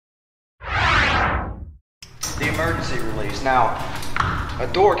emergency release. Now, a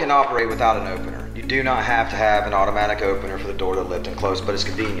door can operate without an opener. You do not have to have an automatic opener for the door to lift and close, but it's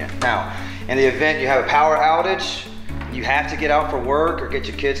convenient. Now, in the event you have a power outage, you have to get out for work or get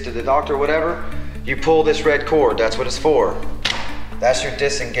your kids to the doctor or whatever, you pull this red cord. That's what it's for. That's your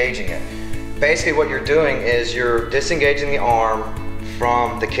disengaging it. Basically what you're doing is you're disengaging the arm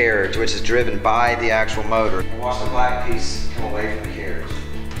from the carriage, which is driven by the actual motor. Watch the black piece come away from the carriage.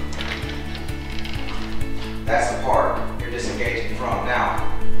 That's the part you're disengaging from.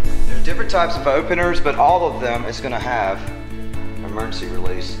 Now, there's different types of openers, but all of them is going to have emergency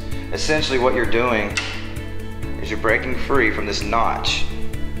release. Essentially what you're doing is you're breaking free from this notch.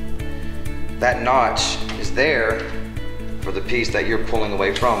 That notch is there for the piece that you're pulling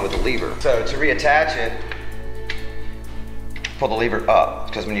away from with the lever. So to reattach it, pull the lever up,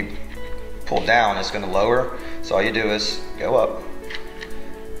 because when you pull down, it's going to lower. So all you do is go up.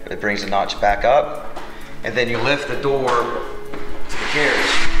 It brings the notch back up, and then you lift the door to the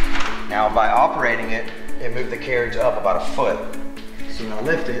carriage. Now by operating it, it moved the carriage up about a foot. So when I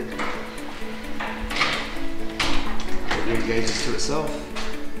lift it, it re-engages to itself.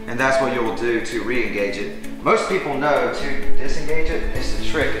 And that's what you'll do to re-engage it. Most people know to disengage it, it's the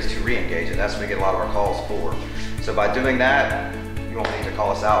trick is to re-engage it. That's what we get a lot of our calls for. So by doing that, you won't need to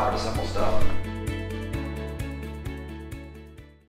call us out for the simple stuff.